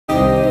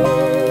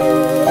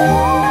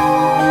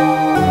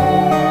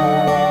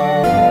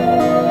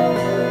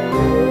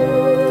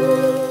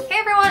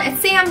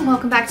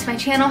to my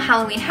channel,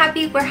 Halloween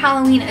Happy, where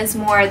Halloween is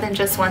more than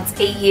just once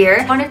a year.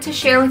 I wanted to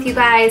share with you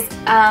guys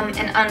an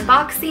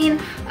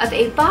unboxing of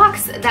a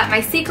box that my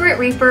Secret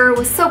Reaper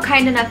was so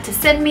kind enough to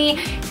send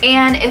me.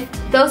 And if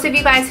those of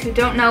you guys who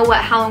don't know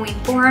what Halloween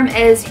Forum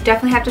is, you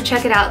definitely have to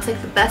check it out. It's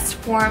like the best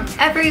forum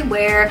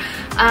everywhere.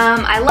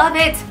 I love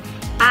it.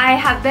 I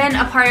have been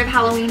a part of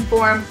Halloween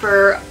Forum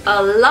for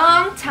a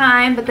long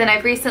time, but then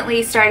I've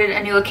recently started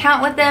a new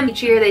account with them.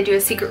 Each year they do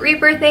a Secret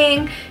Reaper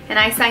thing, and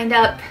I signed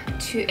up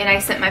to, and I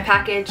sent my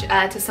package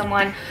to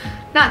someone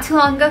not too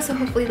long ago, so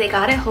hopefully they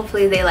got it,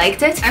 hopefully they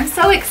liked it. I'm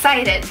so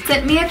excited.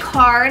 Sent me a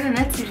card, and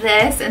it's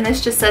this, and this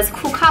just says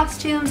cool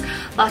costumes,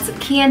 lots of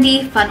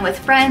candy, fun with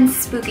friends,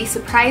 spooky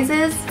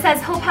surprises. It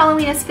says, hope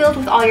Halloween is filled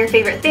with all your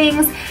favorite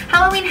things.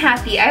 Halloween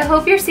Happy, I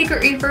hope your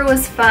Secret Reaper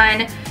was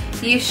fun.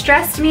 You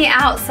stressed me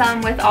out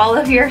some with all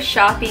of your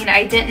shopping.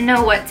 I didn't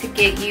know what to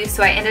get you,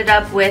 so I ended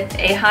up with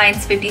a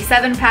Heinz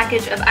 57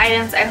 package of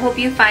items. I hope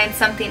you find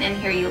something in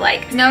here you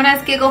like. Known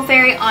as Giggle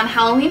Fairy on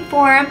Halloween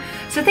Forum.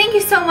 So thank you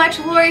so much,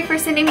 Lori, for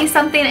sending me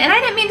something. And I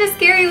didn't mean to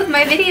scare you with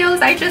my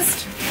videos. I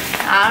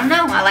don't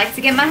know, I like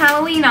to get my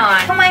Halloween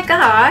on. Oh my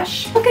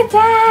gosh, look at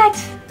that.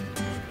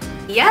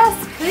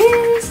 Yes,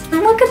 please.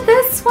 And look at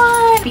this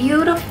one.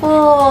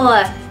 Beautiful.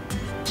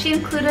 She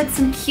included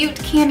some cute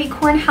candy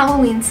corn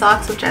Halloween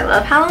socks, which I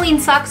love Halloween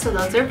socks, so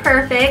those are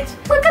perfect.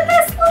 Look at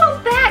this little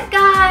bat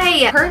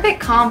guy. Perfect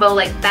combo,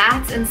 like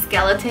bats and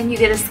skeleton. You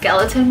get a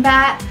skeleton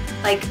bat.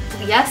 Like,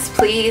 yes,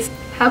 please.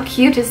 How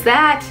cute is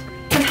that?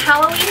 Some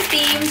Halloween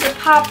themes with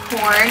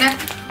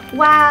popcorn.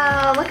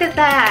 Wow, look at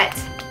that.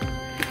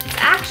 It's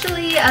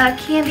actually a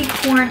candy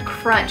corn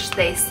crunch,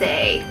 they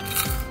say.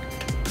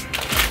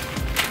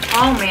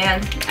 Oh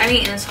man, I'm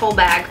eating this whole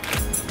bag.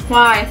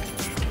 Why?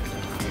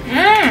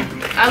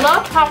 I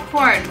love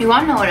popcorn. You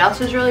wanna know what else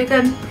is really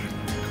good?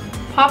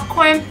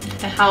 Popcorn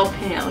and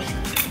jalapenos.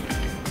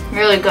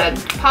 Really good.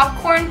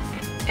 Popcorn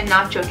and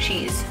nacho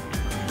cheese.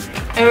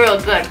 They're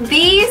real good.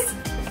 These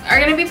are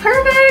gonna be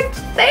perfect.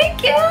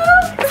 Thank you.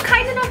 You're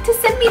kind enough to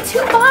send me 2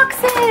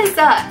 boxes.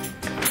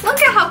 Look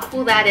at how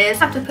cool that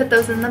is. I have to put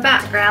those in the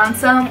background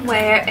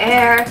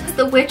somewhere.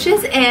 The witch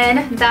is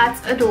in.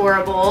 That's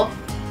adorable.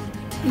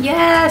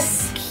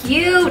 Yes,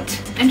 cute.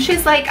 And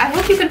she's like, I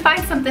hope you can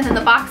find something in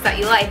the box that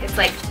you like. It's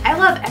like, I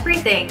love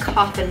everything.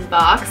 Coffin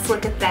box,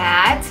 look at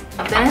that.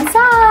 Something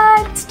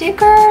inside.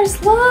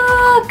 Stickers,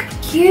 look.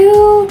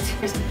 Cute.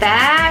 There's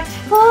that.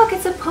 Look,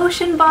 it's a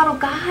potion bottle,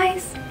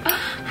 guys.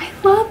 I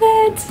love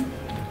it.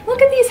 Look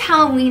at these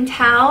Halloween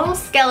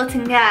towels.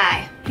 Skeleton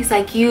guy. He's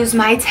like, use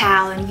my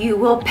towel and you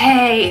will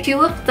pay.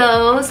 2 of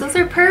those. Those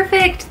are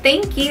perfect.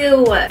 Thank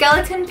you.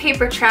 Skeleton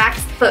paper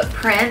tracks,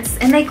 footprints,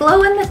 and they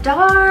glow in the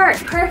dark.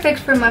 Perfect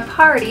for my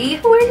party.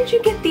 Where did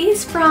you get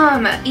these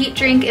from? Eat,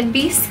 drink, and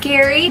be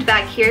scary.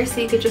 Back here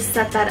so you could just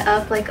set that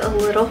up like a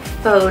little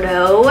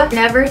photo.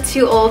 Never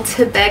too old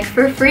to beg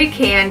for free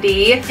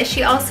candy.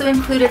 She also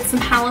included some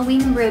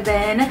Halloween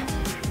ribbon.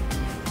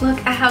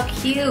 Look at how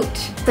cute.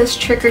 It says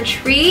trick or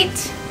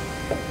treat.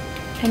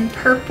 And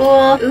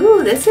purple.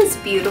 Ooh, this is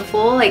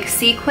beautiful, like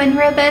sequin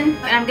ribbon.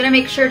 And I'm gonna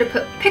make sure to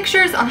put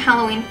pictures on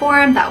Halloween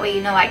Forum, that way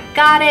you know I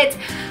got it.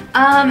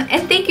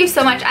 And thank you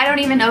so much. I don't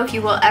even know if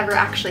you will ever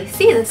actually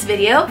see this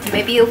video.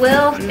 Maybe you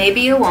will, maybe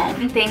you won't.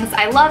 And things,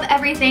 I love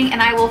everything,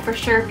 and I will for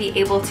sure be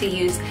able to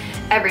use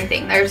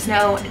everything. There's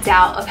no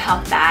doubt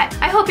about that.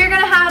 I hope you're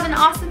gonna have an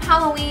awesome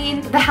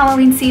Halloween. The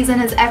Halloween season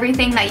is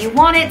everything that you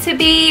want it to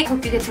be. I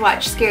hope you get to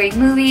watch scary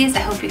movies. I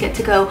hope you get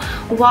to go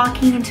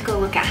walking, to go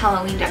look at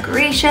Halloween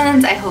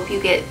decorations. I hope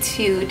you get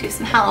to do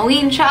some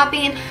Halloween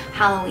shopping,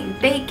 Halloween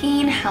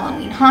baking,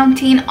 Halloween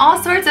haunting, all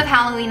sorts of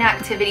Halloween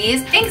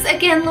activities. Thanks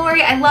again,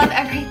 Lori. I love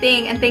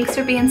everything, and thanks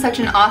for being such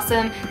an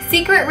awesome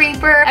Secret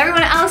Reaper.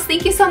 Everyone else,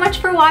 thank you so much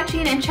for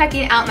watching and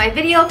checking out my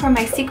video for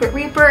my Secret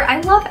Reaper.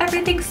 I love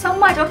everything so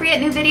much. Don't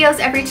forget, new videos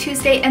every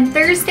Tuesday and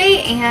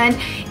Thursday, and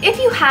if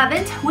you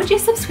haven't, would you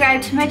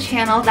subscribe to my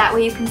channel? That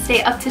way you can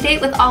stay up to date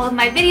with all of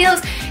my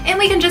videos, and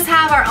we can just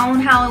have our own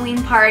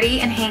Halloween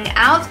party and hang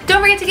out.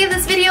 Don't forget to give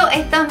this video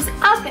a thumbs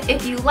up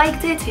if you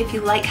liked it. If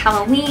you like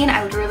Halloween,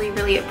 I would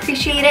really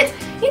appreciate it.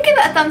 You can give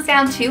it a thumbs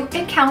down too.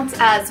 It counts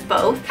as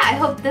both. I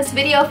hope this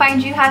video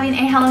finds you having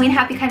a Halloween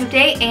happy kind of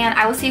day, and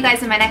I will see you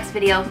guys in my next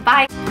video.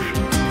 Bye!